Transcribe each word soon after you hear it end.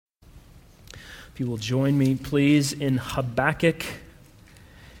If you will join me, please, in Habakkuk,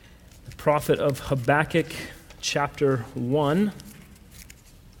 the prophet of Habakkuk, chapter 1.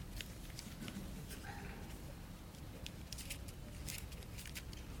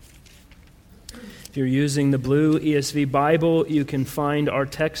 If you're using the blue ESV Bible, you can find our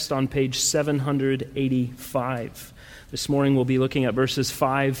text on page 785. This morning we'll be looking at verses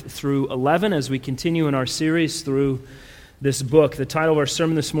 5 through 11 as we continue in our series through this book. The title of our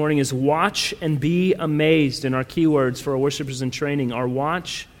sermon this morning is Watch and Be Amazed, and our keywords for our worshipers in training are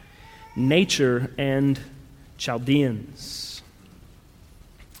watch, nature, and Chaldeans.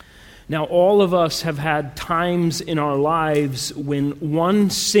 Now, all of us have had times in our lives when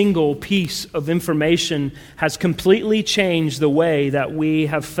one single piece of information has completely changed the way that we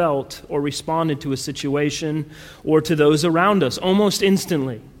have felt or responded to a situation or to those around us, almost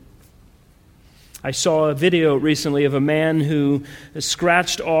instantly. I saw a video recently of a man who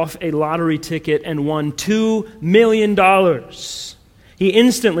scratched off a lottery ticket and won $2 million. He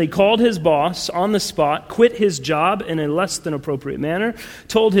instantly called his boss on the spot, quit his job in a less than appropriate manner,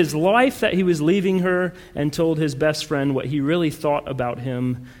 told his wife that he was leaving her, and told his best friend what he really thought about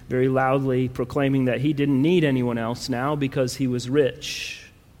him, very loudly proclaiming that he didn't need anyone else now because he was rich.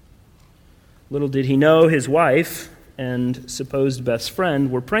 Little did he know his wife and supposed best friend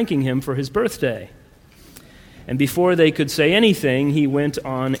were pranking him for his birthday. And before they could say anything, he went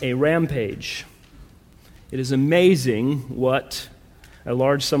on a rampage. It is amazing what a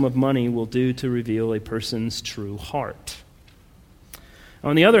large sum of money will do to reveal a person's true heart.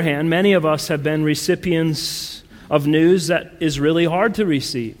 On the other hand, many of us have been recipients of news that is really hard to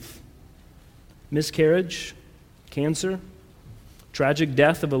receive. Miscarriage, cancer, tragic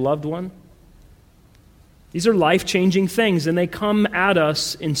death of a loved one. These are life-changing things, and they come at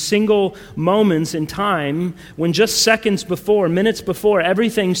us in single moments in time when just seconds before, minutes before,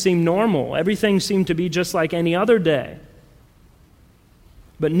 everything seemed normal. Everything seemed to be just like any other day.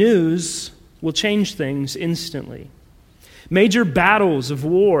 But news will change things instantly. Major battles of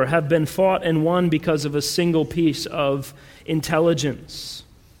war have been fought and won because of a single piece of intelligence.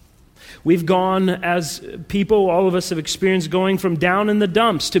 We've gone, as people, all of us have experienced going from down in the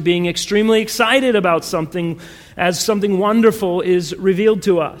dumps to being extremely excited about something as something wonderful is revealed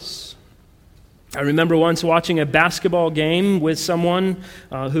to us. I remember once watching a basketball game with someone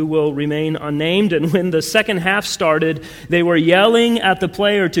who will remain unnamed, and when the second half started, they were yelling at the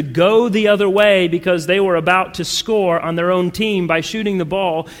player to go the other way because they were about to score on their own team by shooting the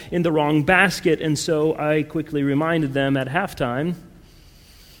ball in the wrong basket. And so I quickly reminded them at halftime,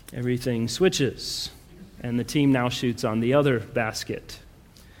 everything switches, and the team now shoots on the other basket.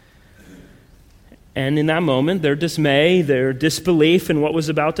 And in that moment, their dismay, their disbelief in what was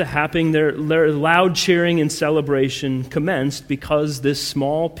about to happen, their loud cheering and celebration commenced because this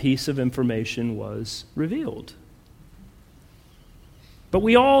small piece of information was revealed. But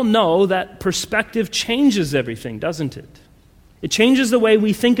we all know that perspective changes everything, doesn't it? It changes the way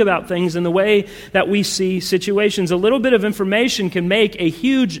we think about things and the way that we see situations. A little bit of information can make a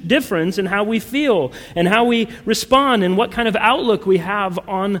huge difference in how we feel and how we respond and what kind of outlook we have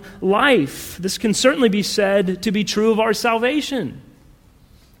on life. This can certainly be said to be true of our salvation.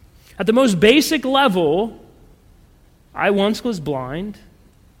 At the most basic level, I once was blind,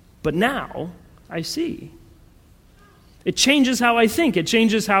 but now I see. It changes how I think. It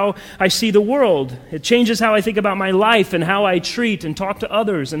changes how I see the world. It changes how I think about my life and how I treat and talk to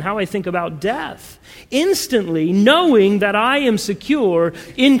others and how I think about death. Instantly, knowing that I am secure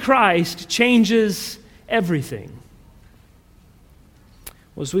in Christ changes everything.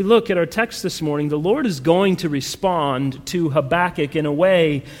 Well, as we look at our text this morning, the Lord is going to respond to Habakkuk in a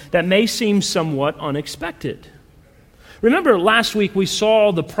way that may seem somewhat unexpected. Remember last week we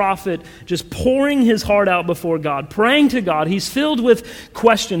saw the prophet just pouring his heart out before God, praying to God. He's filled with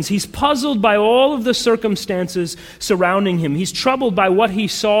questions. He's puzzled by all of the circumstances surrounding him. He's troubled by what he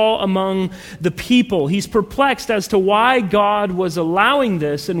saw among the people. He's perplexed as to why God was allowing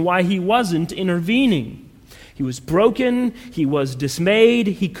this and why he wasn't intervening. He was broken. He was dismayed.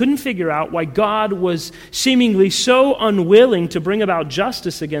 He couldn't figure out why God was seemingly so unwilling to bring about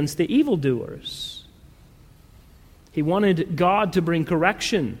justice against the evildoers. He wanted God to bring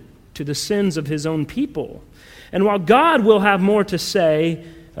correction to the sins of his own people. And while God will have more to say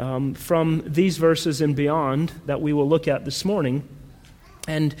from these verses and beyond that we will look at this morning,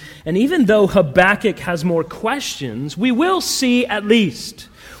 and even though Habakkuk has more questions, we will see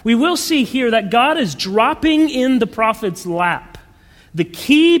here that God is dropping in the prophet's lap the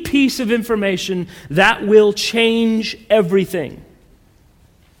key piece of information that will change everything.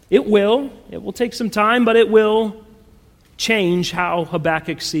 It will take some time, but it will change how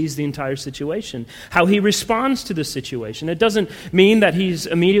Habakkuk sees the entire situation, how he responds to the situation. It doesn't mean that he's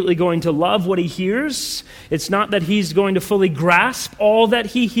immediately going to love what he hears. It's not that he's going to fully grasp all that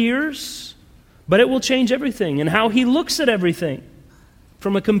he hears, but it will change everything and how he looks at everything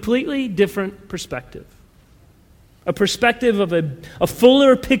from a completely different perspective. A perspective of a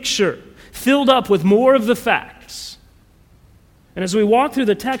fuller picture, filled up with more of the facts. And as we walk through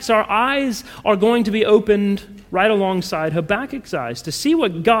the text, our eyes are going to be opened right alongside Habakkuk's eyes to see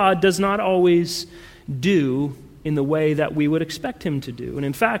what God does not always do in the way that we would expect him to do. And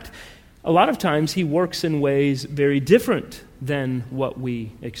in fact, a lot of times he works in ways very different than what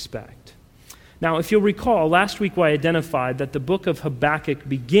we expect. Now, if you'll recall, last week I identified that the book of Habakkuk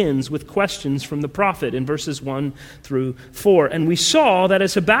begins with questions from the prophet in verses 1 through 4. And we saw that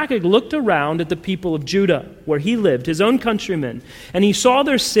as Habakkuk looked around at the people of Judah, where he lived, his own countrymen, and he saw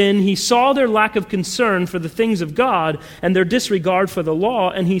their sin, he saw their lack of concern for the things of God and their disregard for the law,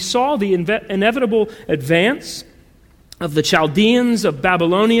 and he saw the inevitable advance of the Chaldeans of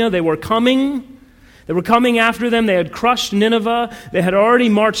Babylonia. They were coming after them. They had crushed Nineveh. They had already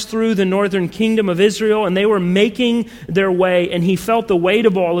marched through the northern kingdom of Israel, and they were making their way, and he felt the weight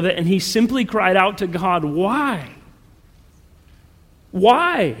of all of it, and he simply cried out to God, "Why?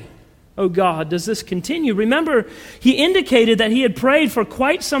 Why, oh God, does this continue?" Remember, he indicated that he had prayed for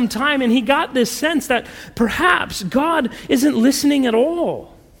quite some time, and he got this sense that perhaps God isn't listening at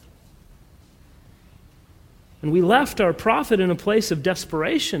all. And we left our prophet in a place of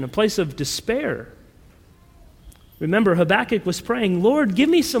desperation, a place of despair. Remember, Habakkuk was praying, "Lord, give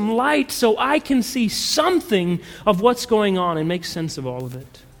me some light so I can see something of what's going on and make sense of all of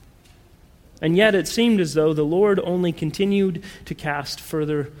it." And yet it seemed as though the Lord only continued to cast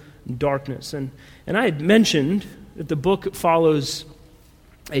further darkness. And I had mentioned that the book follows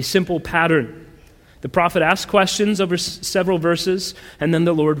a simple pattern. The prophet asks questions over several verses, and then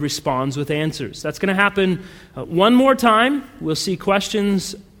the Lord responds with answers. That's going to happen one more time. We'll see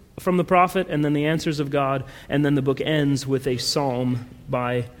questions from the prophet, and then the answers of God, and then the book ends with a psalm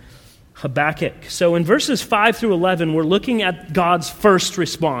by Habakkuk. So in verses 5 through 11, we're looking at God's first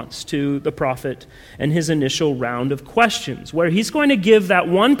response to the prophet and his initial round of questions, where he's going to give that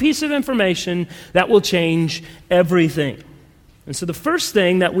one piece of information that will change everything. And so the first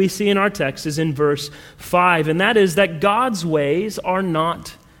thing that we see in our text is in verse 5, and that is that God's ways are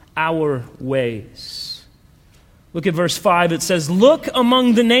not our ways. Look at verse 5. It says, "Look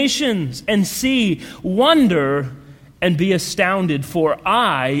among the nations and see, wonder and be astounded, for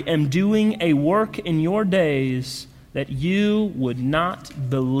I am doing a work in your days that you would not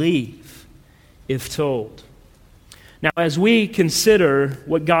believe if told." Now, as we consider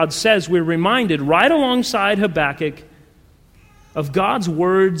what God says, we're reminded right alongside Habakkuk of God's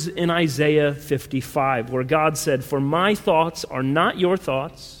words in Isaiah 55, where God said, "For my thoughts are not your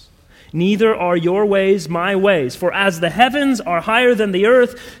thoughts, neither are your ways my ways. For as the heavens are higher than the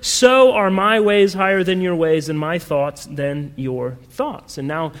earth, so are my ways higher than your ways, and my thoughts than your thoughts." And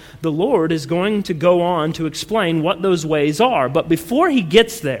now the Lord is going to go on to explain what those ways are. But before he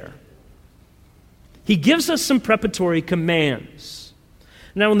gets there, he gives us some preparatory commands.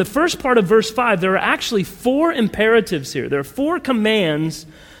 Now in the first part of verse 5, there are actually 4 imperatives here. There are 4 commands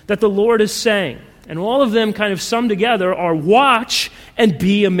that the Lord is saying. And all of them kind of summed together are watch and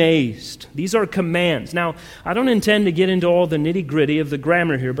be amazed. These are commands. Now, I don't intend to get into all the nitty-gritty of the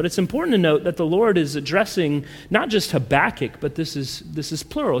grammar here, but it's important to note that the Lord is addressing not just Habakkuk, but this is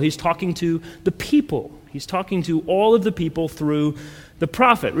plural. He's talking to the people. He's talking to all of the people through the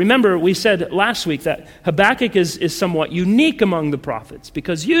prophet. Remember, we said last week that Habakkuk is somewhat unique among the prophets,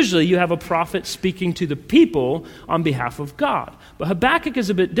 because usually you have a prophet speaking to the people on behalf of God. But Habakkuk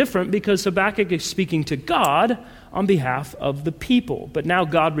is a bit different because Habakkuk is speaking to God on behalf of the people. But now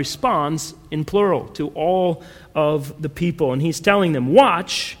God responds in plural to all of the people, and he's telling them,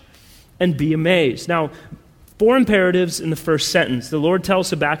 watch and be amazed. Now, 4 imperatives in the first sentence. The Lord tells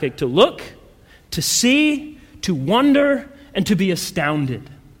Habakkuk to look, to see, to wonder, and to be astounded.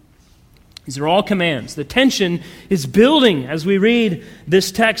 These are all commands. The tension is building as we read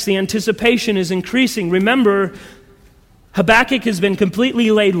this text. The anticipation is increasing. Remember, Habakkuk has been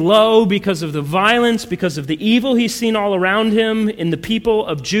completely laid low because of the violence, because of the evil he's seen all around him in the people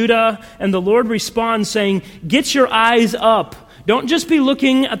of Judah. And the Lord responds saying, get your eyes up. Don't just be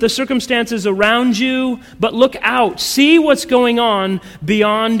looking at the circumstances around you, but look out. See what's going on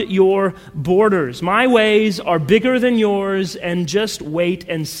beyond your borders. My ways are bigger than yours, and just wait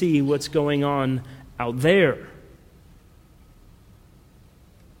and see what's going on out there.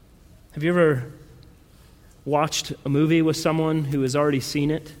 Have you ever watched a movie with someone who has already seen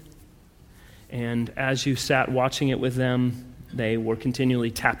it? And as you sat watching it with them, they were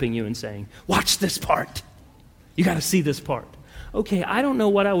continually tapping you and saying, watch this part. You got to see this part. Okay, I don't know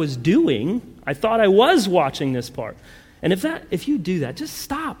what I was doing. I thought I was watching this part. And if you do that, just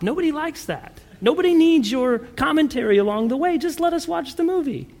stop. Nobody likes that. Nobody needs your commentary along the way. Just let us watch the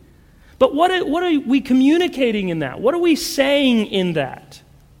movie. But what are we communicating in that? What are we saying in that?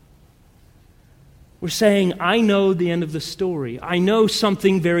 We're saying, I know the end of the story. I know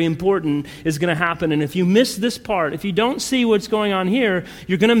something very important is going to happen. And if you miss this part, if you don't see what's going on here,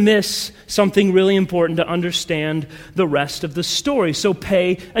 you're going to miss something really important to understand the rest of the story. So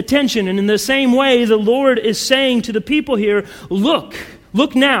pay attention. And in the same way, the Lord is saying to the people here, look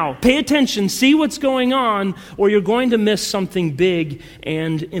now, pay attention, see what's going on, or you're going to miss something big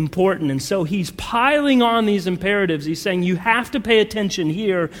and important. And so he's piling on these imperatives. He's saying, you have to pay attention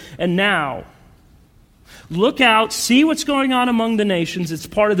here and now. Look out, see what's going on among the nations. It's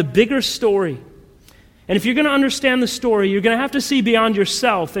part of the bigger story. And if you're going to understand the story, you're going to have to see beyond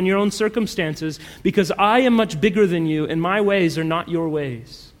yourself and your own circumstances, because I am much bigger than you, and my ways are not your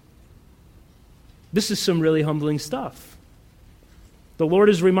ways. This is some really humbling stuff. The Lord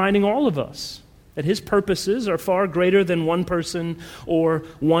is reminding all of us that his purposes are far greater than one person or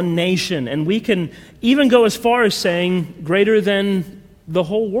one nation. And we can even go as far as saying greater than the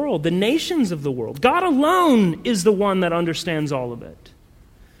whole world, the nations of the world. God alone is the one that understands all of it.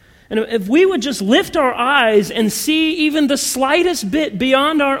 And if we would just lift our eyes and see even the slightest bit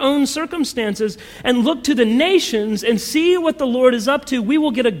beyond our own circumstances and look to the nations and see what the Lord is up to, we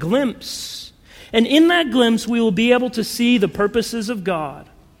will get a glimpse. And in that glimpse, we will be able to see the purposes of God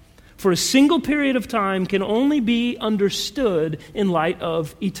for a single period of time can only be understood in light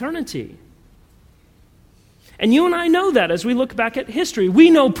of eternity. And you and I know that as we look back at history.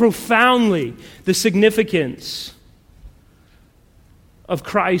 We know profoundly the significance of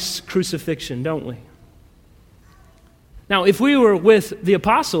Christ's crucifixion, don't we? Now, if we were with the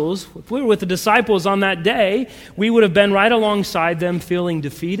apostles, if we were with the disciples on that day, we would have been right alongside them feeling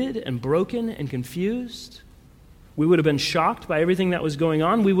defeated and broken and confused. We would have been shocked by everything that was going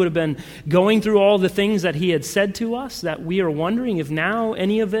on. We would have been going through all the things that he had said to us that we are wondering if now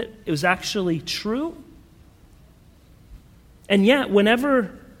any of it was actually true. And yet,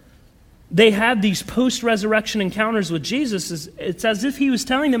 whenever they had these post-resurrection encounters with Jesus, it's as if he was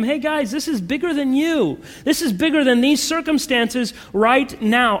telling them, hey guys, this is bigger than you. This is bigger than these circumstances right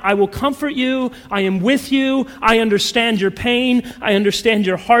now. I will comfort you. I am with you. I understand your pain. I understand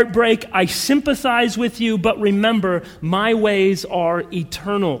your heartbreak. I sympathize with you. But remember, my ways are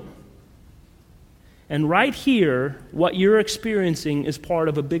eternal. And right here, what you're experiencing is part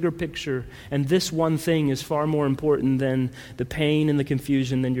of a bigger picture, and this one thing is far more important than the pain and the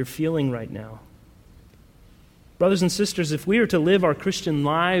confusion that you're feeling right now. Brothers and sisters, if we are to live our Christian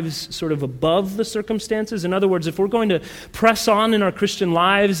lives sort of above the circumstances, in other words, if we're going to press on in our Christian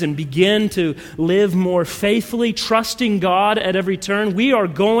lives and begin to live more faithfully, trusting God at every turn, we are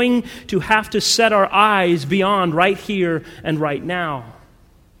going to have to set our eyes beyond right here and right now.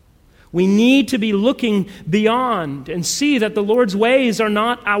 We need to be looking beyond and see that the Lord's ways are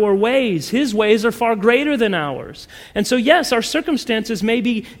not our ways. His ways are far greater than ours. And so, yes, our circumstances may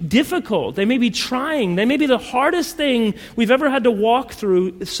be difficult. They may be trying. They may be the hardest thing we've ever had to walk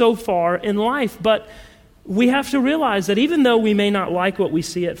through so far in life. But we have to realize that even though we may not like what we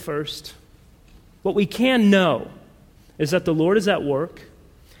see at first, what we can know is that the Lord is at work.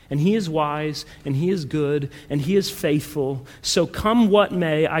 And he is wise, and he is good, and he is faithful. So come what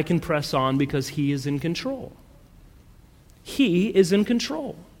may, I can press on because he is in control. He is in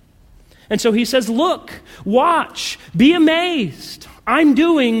control. And so he says, look, watch, be amazed. I'm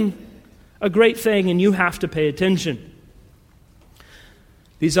doing a great thing, and you have to pay attention.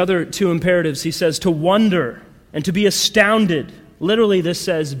 These other two imperatives, he says, to wonder and to be astounded. Literally, this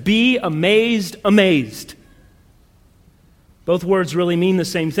says, be amazed, amazed. Both words really mean the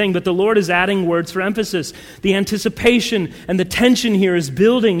same thing, but the Lord is adding words for emphasis. The anticipation and the tension here is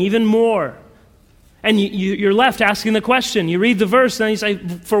building even more. And you're left asking the question. You read the verse, and then you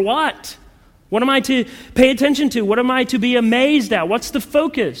say, for what? What am I to pay attention to? What am I to be amazed at? What's the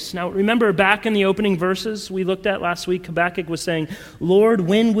focus? Now, remember back in the opening verses we looked at last week, Habakkuk was saying, Lord,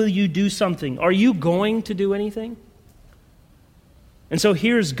 when will you do something? Are you going to do anything? And so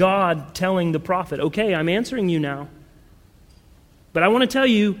here's God telling the prophet, okay, I'm answering you now. But I want to tell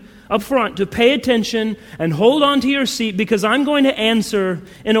you up front to pay attention and hold on to your seat because I'm going to answer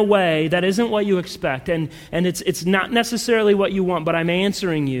in a way that isn't what you expect. And it's not necessarily what you want, but I'm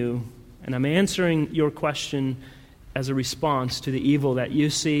answering you. And I'm answering your question as a response to the evil that you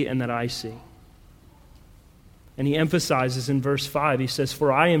see and that I see. And he emphasizes in verse 5, he says,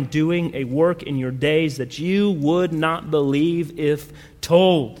 "For I am doing a work in your days that you would not believe if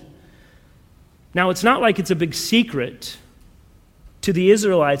told." Now, it's not like it's a big secret to the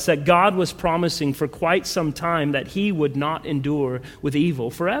Israelites that God was promising for quite some time that he would not endure with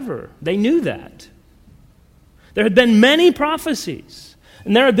evil forever. They knew that. There had been many prophecies,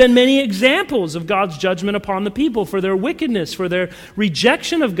 and there had been many examples of God's judgment upon the people for their wickedness, for their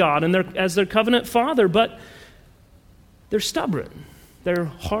rejection of God and as their covenant father, but they're stubborn. They're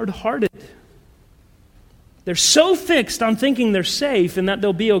hard-hearted. They're so fixed on thinking they're safe and that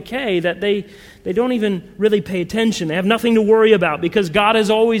they'll be okay that they don't even really pay attention. They have nothing to worry about because God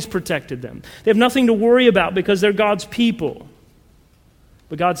has always protected them. They have nothing to worry about because they're God's people.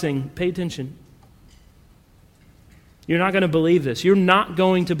 But God's saying, pay attention. You're not going to believe this. You're not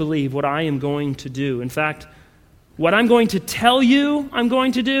going to believe what I am going to do. In fact, what I'm going to tell you I'm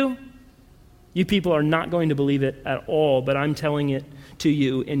going to do, you people are not going to believe it at all, but I'm telling it to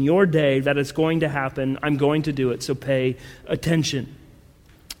you in your day that it's going to happen. I'm going to do it, so pay attention.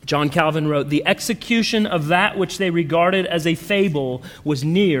 John Calvin wrote, "The execution of that which they regarded as a fable was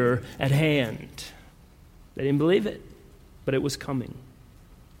near at hand." They didn't believe it, but it was coming.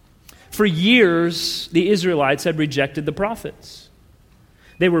 For years, the Israelites had rejected the prophets.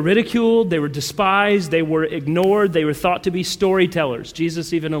 They were ridiculed, they were despised, they were ignored, they were thought to be storytellers.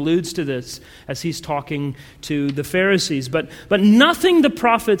 Jesus even alludes to this as he's talking to the Pharisees. But nothing the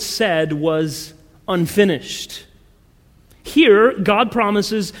prophets said was unfinished. Here, God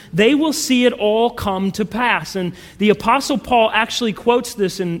promises they will see it all come to pass. And the Apostle Paul actually quotes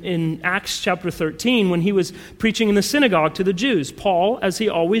this in Acts chapter 13 when he was preaching in the synagogue to the Jews. Paul, as he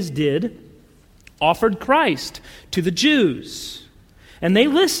always did, offered Christ to the Jews. And they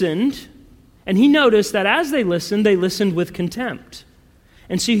listened, and he noticed that as they listened with contempt.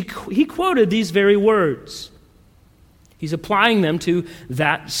 And so he quoted these very words. He's applying them to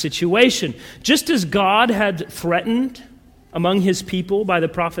that situation. Just as God had threatened among his people by the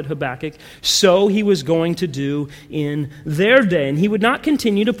prophet Habakkuk, so he was going to do in their day. And he would not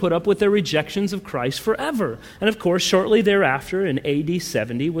continue to put up with their rejections of Christ forever. And of course, shortly thereafter, in AD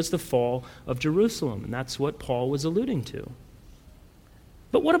 70, was the fall of Jerusalem. And that's what Paul was alluding to.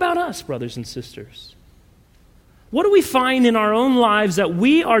 But what about us, brothers and sisters? What do we find in our own lives that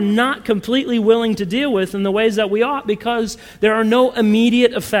we are not completely willing to deal with in the ways that we ought because there are no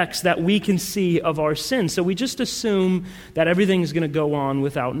immediate effects that we can see of our sin? So we just assume that everything's going to go on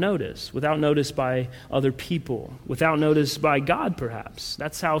without notice by other people, without notice by God perhaps.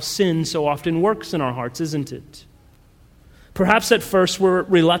 That's how sin so often works in our hearts, isn't it? Perhaps at first we're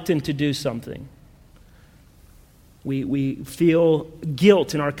reluctant to do something. We feel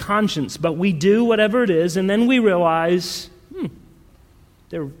guilt in our conscience, but we do whatever it is, and then we realize,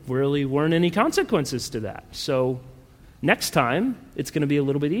 there really weren't any consequences to that. So next time, it's going to be a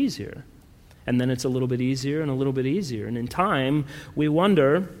little bit easier. And then it's a little bit easier and a little bit easier. And in time, we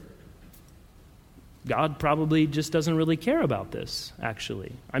wonder, God probably just doesn't really care about this,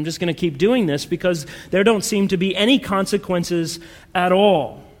 actually. I'm just going to keep doing this because there don't seem to be any consequences at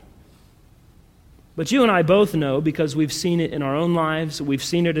all. But you and I both know, because we've seen it in our own lives, we've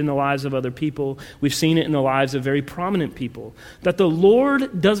seen it in the lives of other people, we've seen it in the lives of very prominent people, that the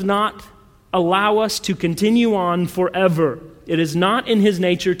Lord does not allow us to continue on forever. It is not in his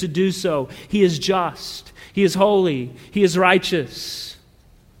nature to do so. He is just. He is holy. He is righteous.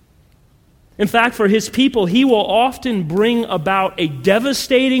 In fact, for his people, he will often bring about a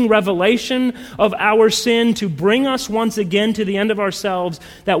devastating revelation of our sin to bring us once again to the end of ourselves,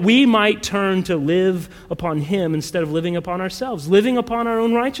 that we might turn to live upon him instead of living upon ourselves, living upon our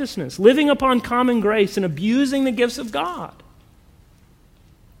own righteousness, living upon common grace and abusing the gifts of God.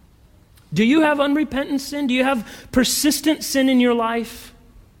 Do you have unrepentant sin? Do you have persistent sin in your life?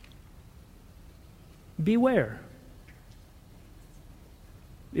 Beware.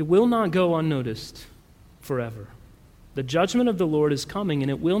 It will not go unnoticed forever. The judgment of the Lord is coming,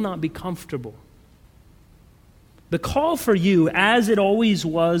 and it will not be comfortable. The call for you, as it always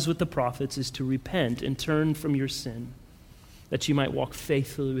was with the prophets, is to repent and turn from your sin, that you might walk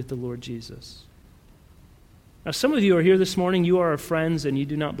faithfully with the Lord Jesus. Now, some of you are here this morning, you are our friends, and you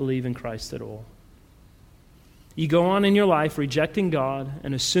do not believe in Christ at all. You go on in your life rejecting God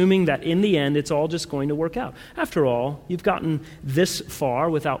and assuming that in the end it's all just going to work out. After all, you've gotten this far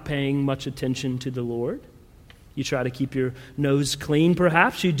without paying much attention to the Lord. You try to keep your nose clean,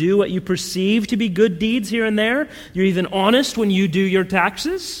 perhaps. You do what you perceive to be good deeds here and there. You're even honest when you do your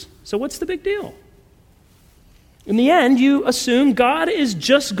taxes. So what's the big deal? In the end, you assume God is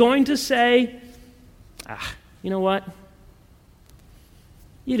just going to say, you know what?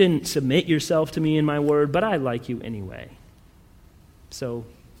 You didn't submit yourself to me in my word, but I like you anyway. So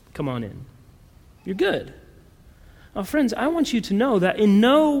come on in. You're good. Now, friends, I want you to know that in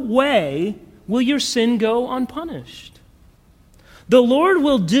no way will your sin go unpunished. The Lord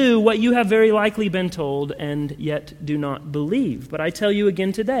will do what you have very likely been told and yet do not believe. But I tell you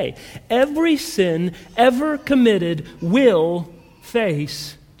again today, every sin ever committed will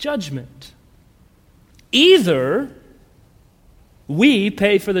face judgment. Either we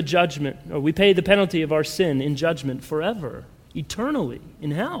pay for the judgment, or we pay the penalty of our sin in judgment forever, eternally,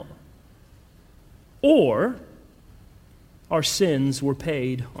 in hell. Or our sins were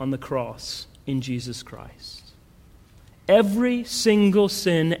paid on the cross in Jesus Christ. Every single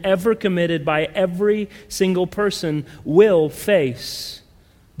sin ever committed by every single person will face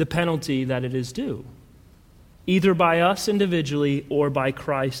the penalty that it is due, either by us individually or by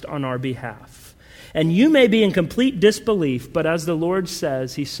Christ on our behalf. And you may be in complete disbelief, but as the Lord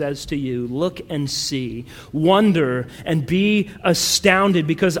says, He says to you, look and see, wonder and be astounded,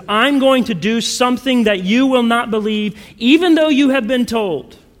 because I'm going to do something that you will not believe, even though you have been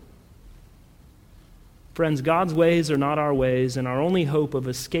told. Friends, God's ways are not our ways, and our only hope of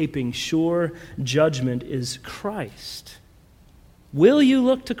escaping sure judgment is Christ. Will you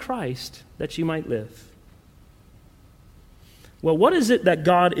look to Christ that you might live? Well, what is it that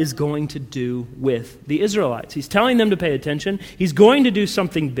God is going to do with the Israelites? He's telling them to pay attention. He's going to do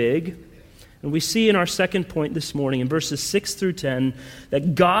something big. And we see in our second point this morning, in verses 6 through 10,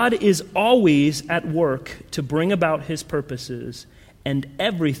 that God is always at work to bring about His purposes, and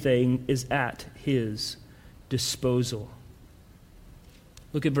everything is at His disposal.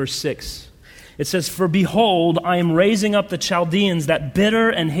 Look at verse 6. It says, "For behold, I am raising up the Chaldeans, that bitter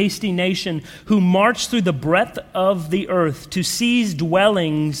and hasty nation, who march through the breadth of the earth to seize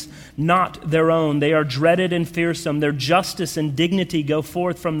dwellings not their own. They are dreaded and fearsome. Their justice and dignity go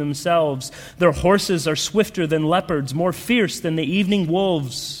forth from themselves. Their horses are swifter than leopards, more fierce than the evening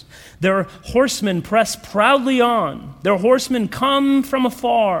wolves. Their horsemen press proudly on. Their horsemen come from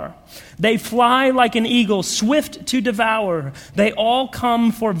afar. They fly like an eagle, swift to devour. They all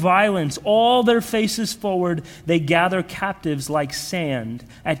come for violence, all their faces forward. They gather captives like sand.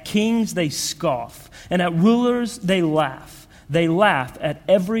 At kings they scoff, and at rulers they laugh. They laugh at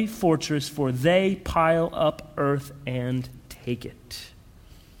every fortress, for they pile up earth and take it."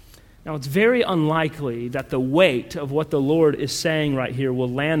 Now, it's very unlikely that the weight of what the Lord is saying right here will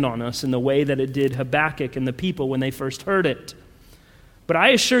land on us in the way that it did Habakkuk and the people when they first heard it. But I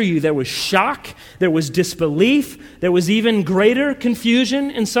assure you, there was shock, there was disbelief, there was even greater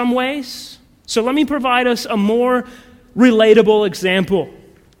confusion in some ways. So let me provide us a more relatable example.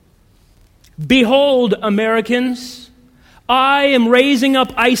 Behold, Americans, I am raising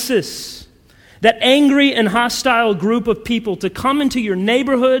up ISIS, that angry and hostile group of people, to come into your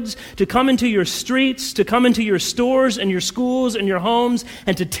neighborhoods, to come into your streets, to come into your stores and your schools and your homes,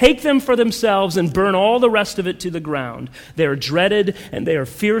 and to take them for themselves and burn all the rest of it to the ground. They are dreaded and they are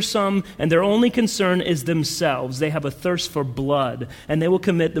fearsome, and their only concern is themselves. They have a thirst for blood, and they will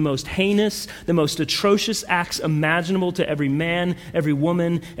commit the most heinous, the most atrocious acts imaginable to every man, every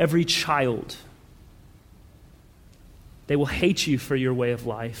woman, every child. They will hate you for your way of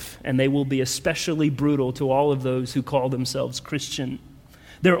life, and they will be especially brutal to all of those who call themselves Christian.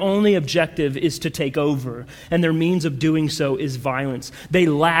 Their only objective is to take over, and their means of doing so is violence. They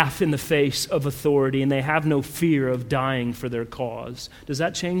laugh in the face of authority, and they have no fear of dying for their cause. Does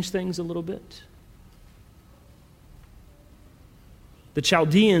that change things a little bit? The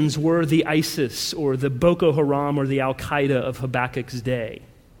Chaldeans were the ISIS or the Boko Haram or the Al-Qaeda of Habakkuk's day.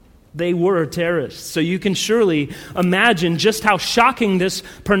 They were terrorists. So you can surely imagine just how shocking this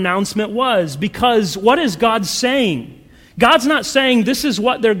pronouncement was, because what is God saying? God's not saying this is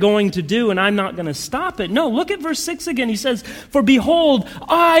what they're going to do and I'm not going to stop it. No, look at verse 6 again. He says, "For behold,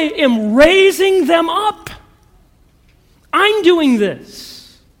 I am raising them up." I'm doing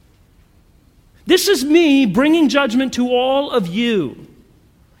this. This is me bringing judgment to all of you.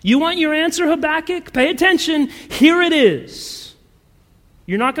 You want your answer, Habakkuk? Pay attention. Here it is.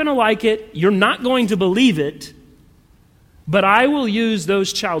 You're not going to like it. You're not going to believe it. But I will use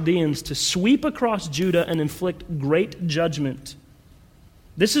those Chaldeans to sweep across Judah and inflict great judgment.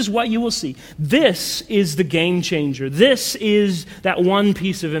 This is what you will see. This is the game changer. This is that one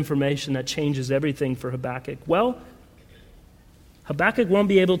piece of information that changes everything for Habakkuk. Well, Habakkuk won't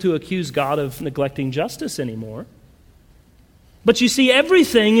be able to accuse God of neglecting justice anymore. But you see,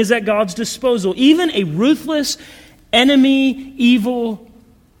 everything is at God's disposal. Even a ruthless enemy, evil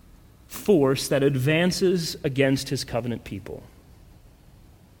force that advances against His covenant people.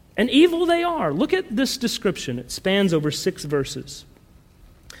 And evil they are. Look at this description. It spans over 6 verses.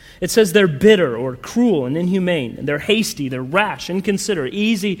 It says they're bitter or cruel and inhumane, and they're hasty, they're rash, inconsiderate,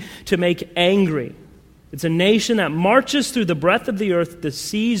 easy to make angry. It's a nation that marches through the breadth of the earth to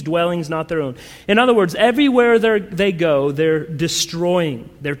seize dwellings not their own. In other words, everywhere they go, they're destroying,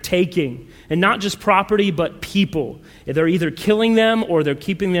 they're taking, and not just property, but people. They're either killing them or they're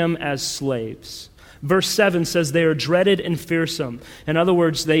keeping them as slaves. Verse 7 says they are dreaded and fearsome. In other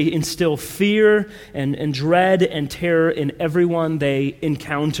words, they instill fear and dread and terror in everyone they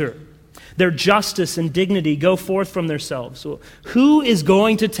encounter. Their justice and dignity go forth from themselves. So who is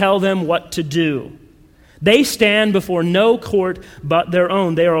going to tell them what to do? They stand before no court but their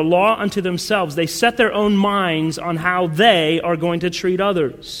own. They are a law unto themselves. They set their own minds on how they are going to treat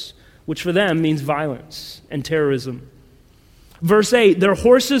others, which for them means violence and terrorism. Verse 8, their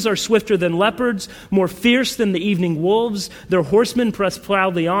horses are swifter than leopards, more fierce than the evening wolves. Their horsemen press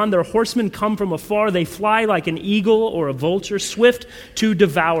proudly on. Their horsemen come from afar. They fly like an eagle or a vulture, swift to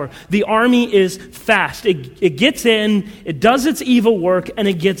devour. The army is fast. It gets in, it does its evil work, and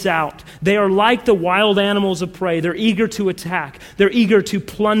it gets out. They are like the wild animals of prey. They're eager to attack. They're eager to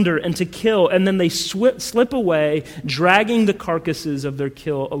plunder and to kill, and then they slip away, dragging the carcasses of their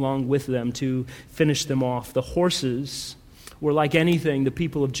kill along with them to finish them off. The horses were like anything the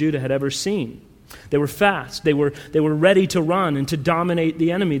people of Judah had ever seen. They were fast. They were ready to run and to dominate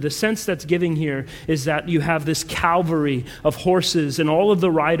the enemy. The sense that's giving here is that you have this cavalry of horses and all of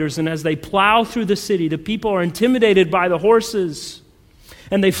the riders, and as they plow through the city, the people are intimidated by the horses.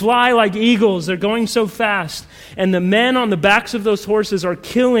 And they fly like eagles. They're going so fast. And the men on the backs of those horses are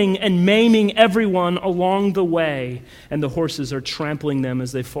killing and maiming everyone along the way. And the horses are trampling them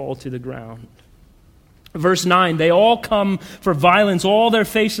as they fall to the ground. Verse 9, they all come for violence, all their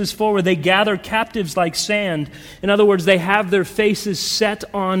faces forward. They gather captives like sand. In other words, they have their faces set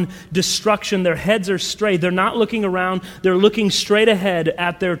on destruction. Their heads are straight. They're not looking around. They're looking straight ahead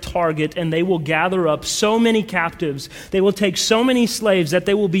at their target, and they will gather up so many captives. They will take so many slaves that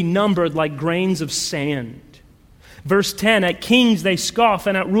they will be numbered like grains of sand. Verse 10, at kings they scoff,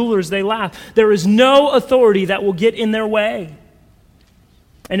 and at rulers they laugh. There is no authority that will get in their way.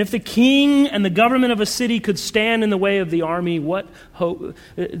 And if the king and the government of a city could stand in the way of the army, what hope?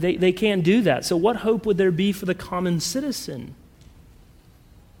 They can't do that. So what hope would there be for the common citizen?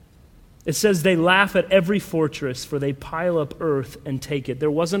 It says they laugh at every fortress, for they pile up earth and take it.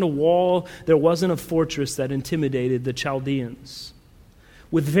 There wasn't a wall, there wasn't a fortress that intimidated the Chaldeans.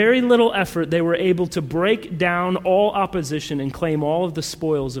 With very little effort, they were able to break down all opposition and claim all of the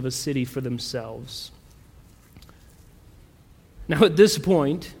spoils of a city for themselves. Now, at this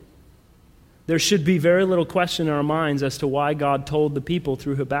point, there should be very little question in our minds as to why God told the people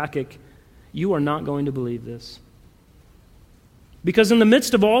through Habakkuk, you are not going to believe this. Because in the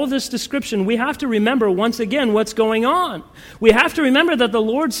midst of all of this description, we have to remember once again what's going on. We have to remember that the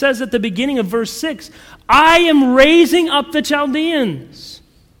Lord says at the beginning of verse 6, I am raising up the Chaldeans.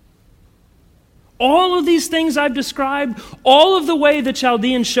 All of these things I've described, all of the way the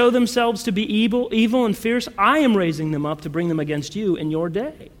Chaldeans show themselves to be evil and fierce, I am raising them up to bring them against you in your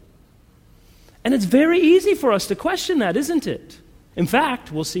day. And it's very easy for us to question that, isn't it? In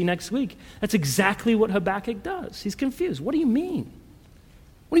fact, we'll see next week, that's exactly what Habakkuk does. He's confused. What do you mean?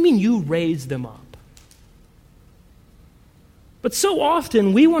 What do you mean you raise them up? But so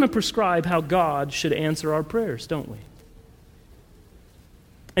often we want to prescribe how God should answer our prayers, don't we?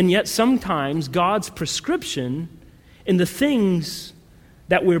 And yet sometimes God's prescription in the things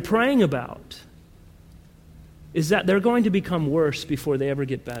that we're praying about is that they're going to become worse before they ever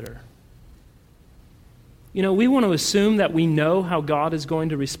get better. You know, we want to assume that we know how God is going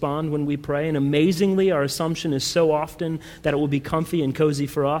to respond when we pray, and amazingly our assumption is so often that it will be comfy and cozy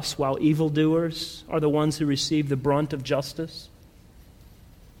for us while evildoers are the ones who receive the brunt of justice.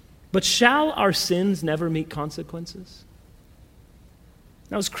 But shall our sins never meet consequences?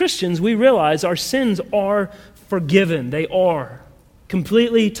 Now, as Christians, we realize our sins are forgiven. They are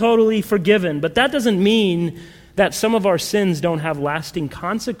completely, totally forgiven. But that doesn't mean that some of our sins don't have lasting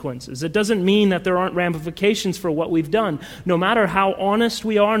consequences. It doesn't mean that there aren't ramifications for what we've done. No matter how honest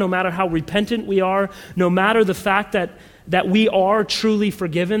we are, no matter how repentant we are, no matter the fact that we are truly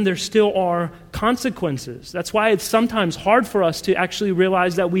forgiven, there still are consequences. That's why it's sometimes hard for us to actually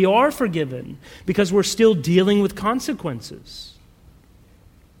realize that we are forgiven, because we're still dealing with consequences.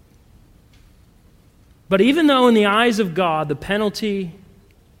 But even though in the eyes of God, the penalty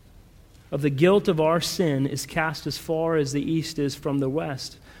of the guilt of our sin is cast as far as the east is from the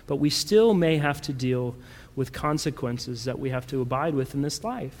west, but we still may have to deal with consequences that we have to abide with in this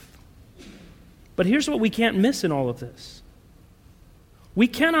life. But here's what we can't miss in all of this. We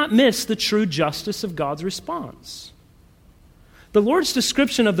cannot miss the true justice of God's response. The Lord's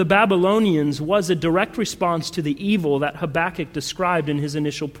description of the Babylonians was a direct response to the evil that Habakkuk described in his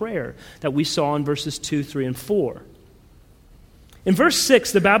initial prayer that we saw in verses 2, 3, and 4. In verse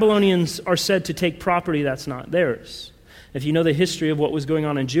 6, the Babylonians are said to take property that's not theirs. If you know the history of what was going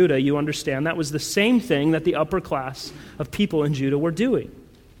on in Judah, you understand that was the same thing that the upper class of people in Judah were doing.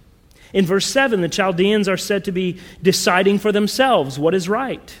 In verse 7, the Chaldeans are said to be deciding for themselves what is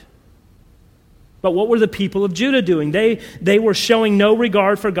right. But what were the people of Judah doing? They were showing no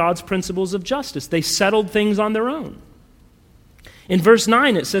regard for God's principles of justice. They settled things on their own. In verse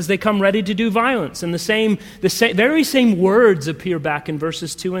 9, it says they come ready to do violence. And the very same words appear back in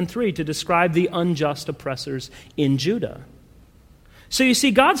verses 2 and 3 to describe the unjust oppressors in Judah. So you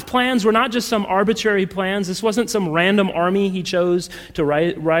see, God's plans were not just some arbitrary plans. This wasn't some random army he chose to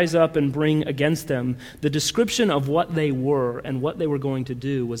rise up and bring against them. The description of what they were and what they were going to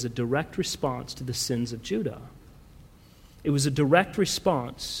do was a direct response to the sins of Judah. It was a direct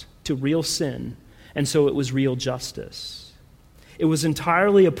response to real sin, and so it was real justice. It was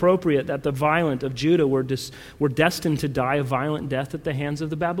entirely appropriate that the violent of Judah were destined to die a violent death at the hands of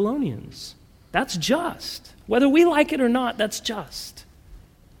the Babylonians. That's just. Whether we like it or not, that's just.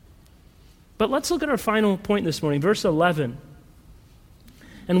 But let's look at our final point this morning, verse 11.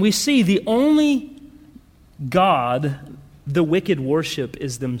 And we see the only God the wicked worship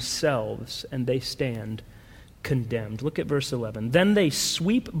is themselves, and they stand condemned. Look at verse 11. Then they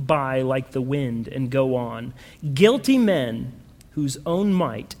sweep by like the wind and go on, guilty men whose own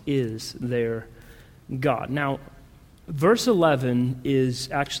might is their God. Now, verse 11 is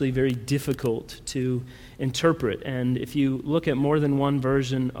actually very difficult to interpret, and if you look at more than one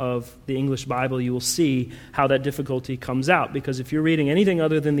version of the English Bible, you will see how that difficulty comes out, because if you're reading anything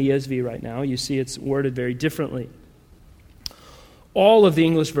other than the ESV right now, you see it's worded very differently. All of the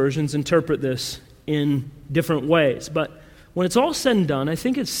English versions interpret this in different ways, but when it's all said and done, I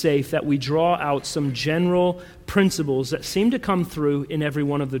think it's safe that we draw out some general principles that seem to come through in every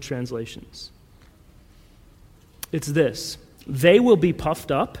one of the translations. It's this: they will be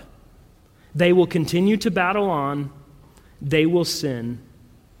puffed up, they will continue to battle on, they will sin,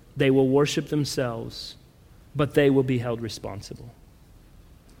 they will worship themselves, but they will be held responsible.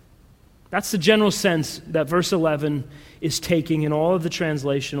 That's the general sense that verse 11 is taking in all of the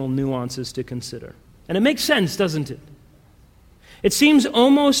translational nuances to consider. And it makes sense, doesn't it? It seems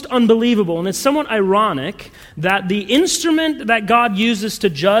almost unbelievable, and it's somewhat ironic that the instrument that God uses to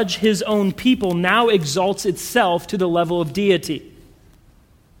judge his own people now exalts itself to the level of deity.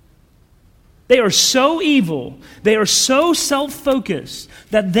 They are so evil, they are so self-focused,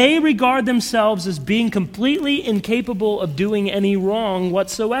 that they regard themselves as being completely incapable of doing any wrong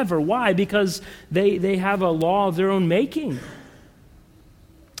whatsoever. Why? Because they have a law of their own making.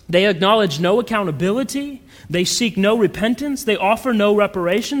 They acknowledge no accountability. They seek no repentance. They offer no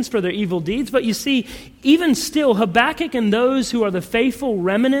reparations for their evil deeds. But you see, even still, Habakkuk and those who are the faithful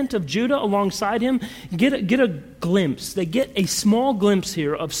remnant of Judah alongside him get a glimpse. They get a small glimpse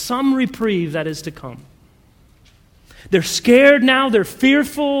here of some reprieve that is to come. They're scared now. They're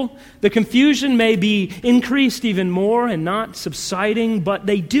fearful. The confusion may be increased even more and not subsiding, but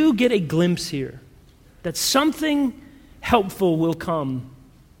they do get a glimpse here that something helpful will come.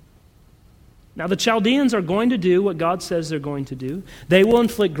 Now, the Chaldeans are going to do what God says they're going to do. They will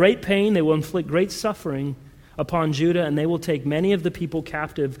inflict great pain, they will inflict great suffering upon Judah, and they will take many of the people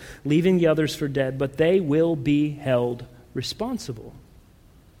captive, leaving the others for dead, but they will be held responsible.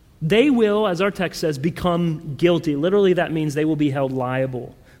 They will, as our text says, become guilty. Literally, that means they will be held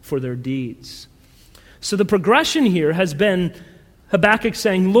liable for their deeds. So the progression here has been Habakkuk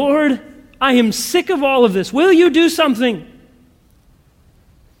saying, Lord, I am sick of all of this. Will you do something?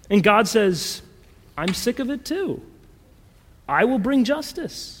 And God says, I'm sick of it too. I will bring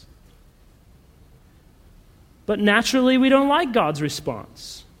justice. But naturally, we don't like God's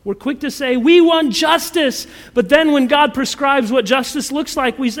response. We're quick to say, we want justice. But then when God prescribes what justice looks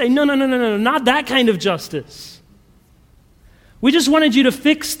like, we say, no, not that kind of justice. We just wanted you to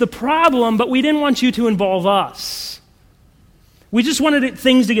fix the problem, but we didn't want you to involve us. We just wanted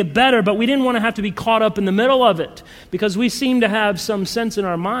things to get better, but we didn't want to have to be caught up in the middle of it, because we seem to have some sense in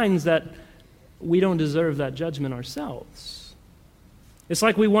our minds that we don't deserve that judgment ourselves. It's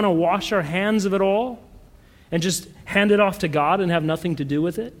like we want to wash our hands of it all and just hand it off to God and have nothing to do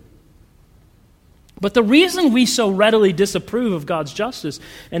with it. But the reason we so readily disapprove of God's justice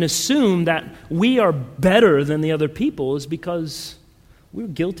and assume that we are better than the other people is because we're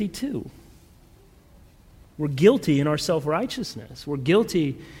guilty too. We're guilty in our self-righteousness. We're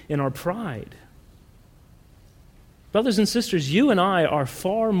guilty in our pride. Brothers and sisters, you and I are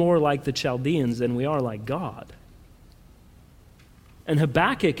far more like the Chaldeans than we are like God. And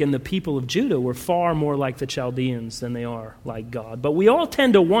Habakkuk and the people of Judah were far more like the Chaldeans than they are like God. But we all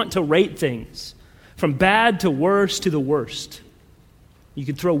tend to want to rate things from bad to worse to the worst. You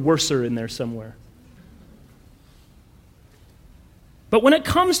could throw worser in there somewhere. But when it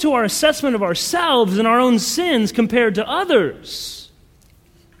comes to our assessment of ourselves and our own sins compared to others,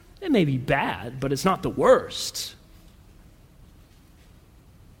 it may be bad, but it's not the worst.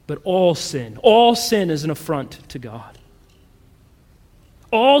 But all sin is an affront to God.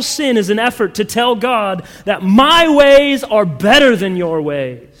 All sin is an effort to tell God that my ways are better than your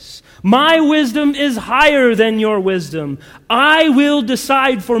ways. My wisdom is higher than your wisdom. I will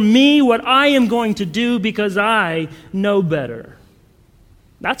decide for me what I am going to do because I know better.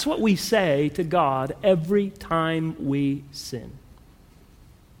 That's what we say to God every time we sin.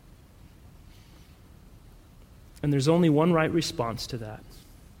 And there's only one right response to that,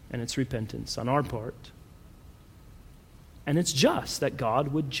 and it's repentance on our part. And it's just that God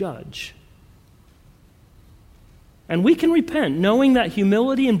would judge. And we can repent knowing that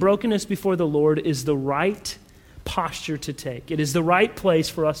humility and brokenness before the Lord is the right posture to take. It is the right place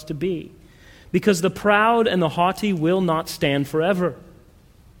for us to be. Because the proud and the haughty will not stand forever.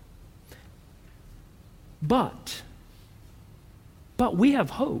 But we have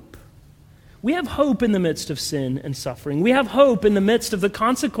hope. We have hope in the midst of sin and suffering. We have hope in the midst of the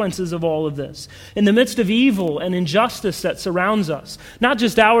consequences of all of this, in the midst of evil and injustice that surrounds us. Not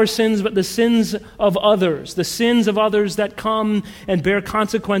just our sins, but the sins of others, the sins of others that come and bear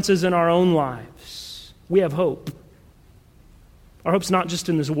consequences in our own lives. We have hope. Our hope's not just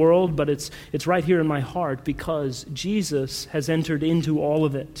in this world, but it's right here in my heart because Jesus has entered into all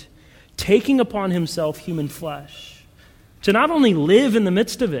of it, taking upon himself human flesh, to not only live in the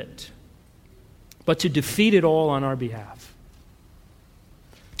midst of it, but to defeat it all on our behalf.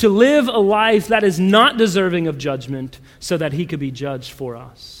 To live a life that is not deserving of judgment so that he could be judged for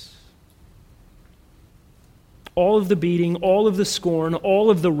us. All of the beating, all of the scorn, all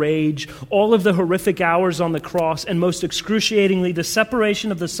of the rage, all of the horrific hours on the cross, and most excruciatingly, the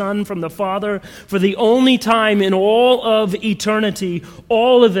separation of the Son from the Father for the only time in all of eternity,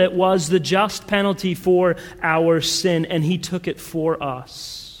 all of it was the just penalty for our sin, and he took it for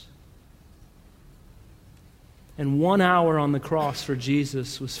us. And 1 hour on the cross for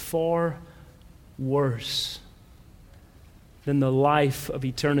Jesus was far worse than the life of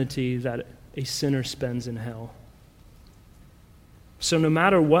eternity that a sinner spends in hell. So no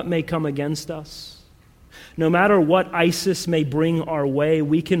matter what may come against us, no matter what ISIS may bring our way,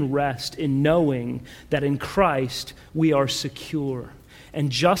 we can rest in knowing that in Christ we are secure. And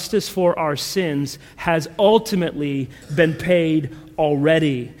justice for our sins has ultimately been paid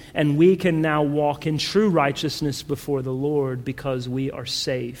already. And we can now walk in true righteousness before the Lord because we are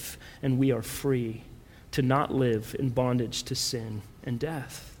safe and we are free to not live in bondage to sin and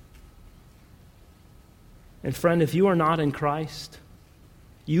death. And friend, if you are not in Christ,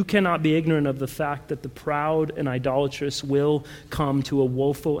 you cannot be ignorant of the fact that the proud and idolatrous will come to a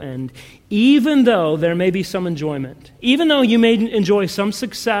woeful end, even though there may be some enjoyment. Even though you may enjoy some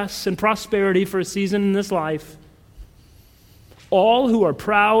success and prosperity for a season in this life, all who are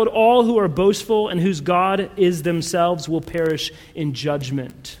proud, all who are boastful, and whose God is themselves will perish in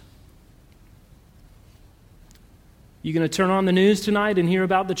judgment. You going to turn on the news tonight and hear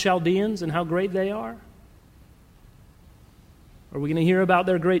about the Chaldeans and how great they are? Are we going to hear about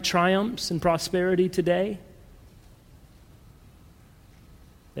their great triumphs and prosperity today?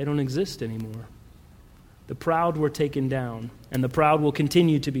 They don't exist anymore. The proud were taken down, and the proud will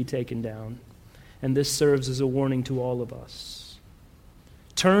continue to be taken down. And this serves as a warning to all of us.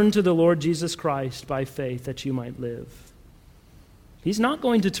 Turn to the Lord Jesus Christ by faith that you might live. He's not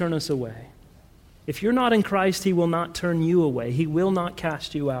going to turn us away. If you're not in Christ, he will not turn you away. He will not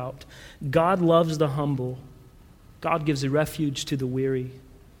cast you out. God loves the humble. God gives a refuge to the weary.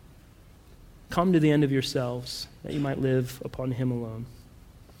 Come to the end of yourselves, that you might live upon him alone.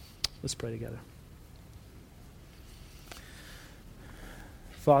 Let's pray together.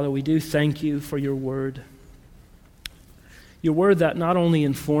 Father, we do thank you for your word. Your word that not only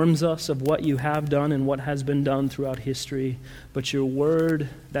informs us of what you have done and what has been done throughout history, but your word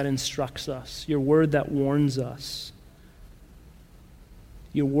that instructs us, your word that warns us,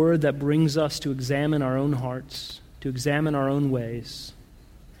 your word that brings us to examine our own hearts, to examine our own ways,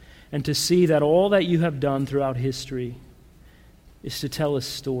 and to see that all that you have done throughout history is to tell a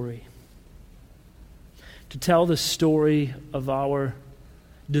story. To tell the story of our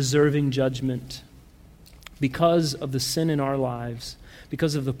deserving judgment because of the sin in our lives,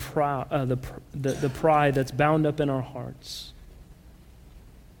 because of the pride that's bound up in our hearts.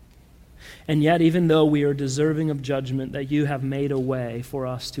 And yet, even though we are deserving of judgment, that you have made a way for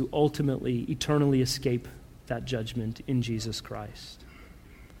us to ultimately, eternally escape that judgment in Jesus Christ.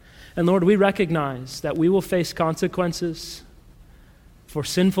 And Lord, we recognize that we will face consequences for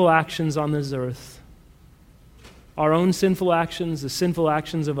sinful actions on this earth. Our own sinful actions, the sinful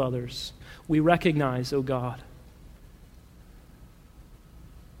actions of others. We recognize, oh God,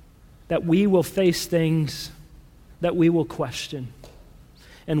 that we will face things that we will question.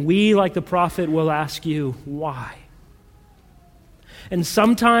 And we, like the prophet, will ask you, why? And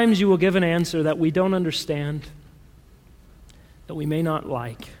sometimes you will give an answer that we don't understand, that we may not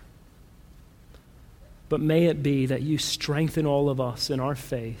like. But may it be that you strengthen all of us in our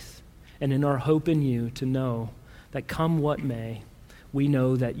faith and in our hope in you to know that come what may, we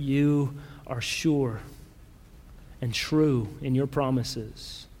know that you are sure and true in your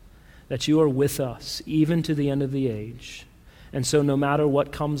promises, that you are with us even to the end of the age. And so no matter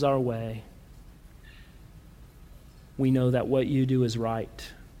what comes our way, we know that what you do is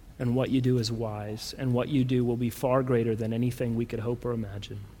right and what you do is wise and what you do will be far greater than anything we could hope or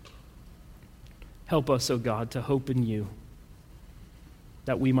imagine. Help us, O God, to hope in you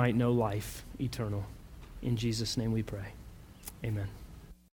that we might know life eternal. In Jesus' name we pray. Amen.